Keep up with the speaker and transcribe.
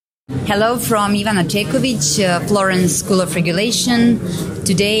Hello from Ivana Čeković, Florence School of Regulation.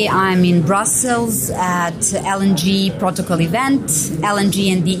 Today I'm in Brussels at LNG protocol event,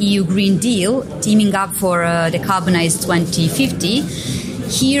 LNG and the EU Green Deal, teaming up for Decarbonized 2050.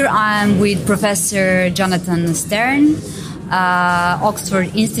 Here I'm with Professor Jonathan Stern,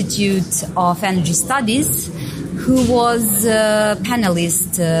 Oxford Institute of Energy Studies, who was a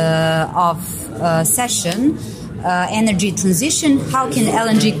panelist of session Energy Transition, How Can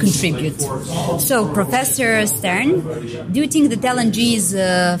LNG Contribute? So, Professor Stern, do you think that LNG is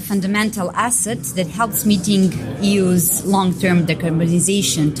a fundamental asset that helps meeting EU's long-term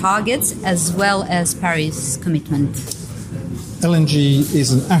decarbonization targets as well as Paris commitment? LNG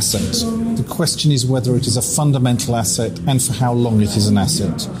is an asset. The question is whether it is a fundamental asset and for how long it is an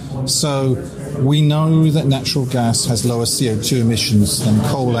asset. So we know that natural gas has lower CO2 emissions than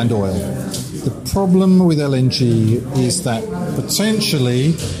coal and oil. The problem with LNG is that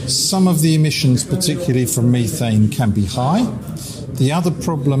potentially some of the emissions, particularly from methane, can be high. The other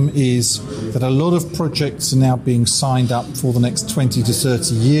problem is that a lot of projects are now being signed up for the next 20 to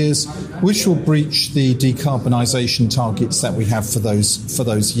 30 years, which will breach the decarbonisation targets that we have for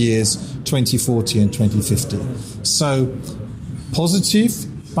those years, 2040 and 2050. So positive,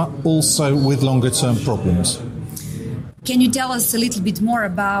 but also with longer-term problems. Can you tell us a little bit more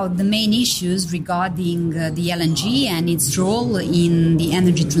about the main issues regarding the LNG and its role in the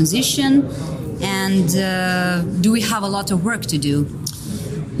energy transition? And do we have a lot of work to do?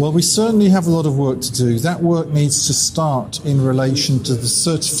 Well, we certainly have a lot of work to do. That work needs to start in relation to the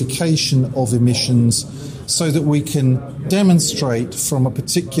certification of emissions so that we can demonstrate from a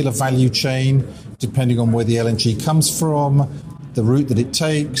particular value chain, depending on where the LNG comes from, the route that it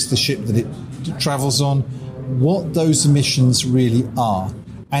takes, the ship that it travels on, what those emissions really are,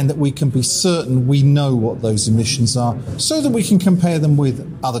 and that we can be certain we know what those emissions are so that we can compare them with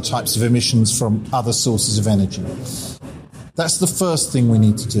other types of emissions from other sources of energy. That's the first thing we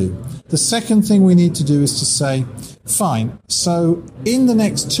need to do. The second thing we need to do is to say, fine, so in the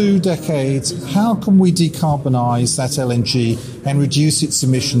next 2 decades, how can we decarbonise that LNG and reduce its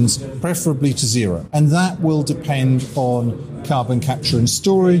emissions, preferably to zero? And that will depend on carbon capture and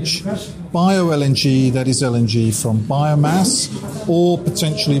storage, bio-LNG, that is LNG from biomass, or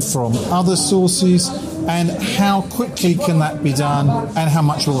potentially from other sources, and how quickly can that be done, and how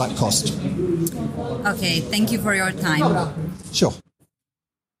much will that cost? Okay, thank you for your time. Sure.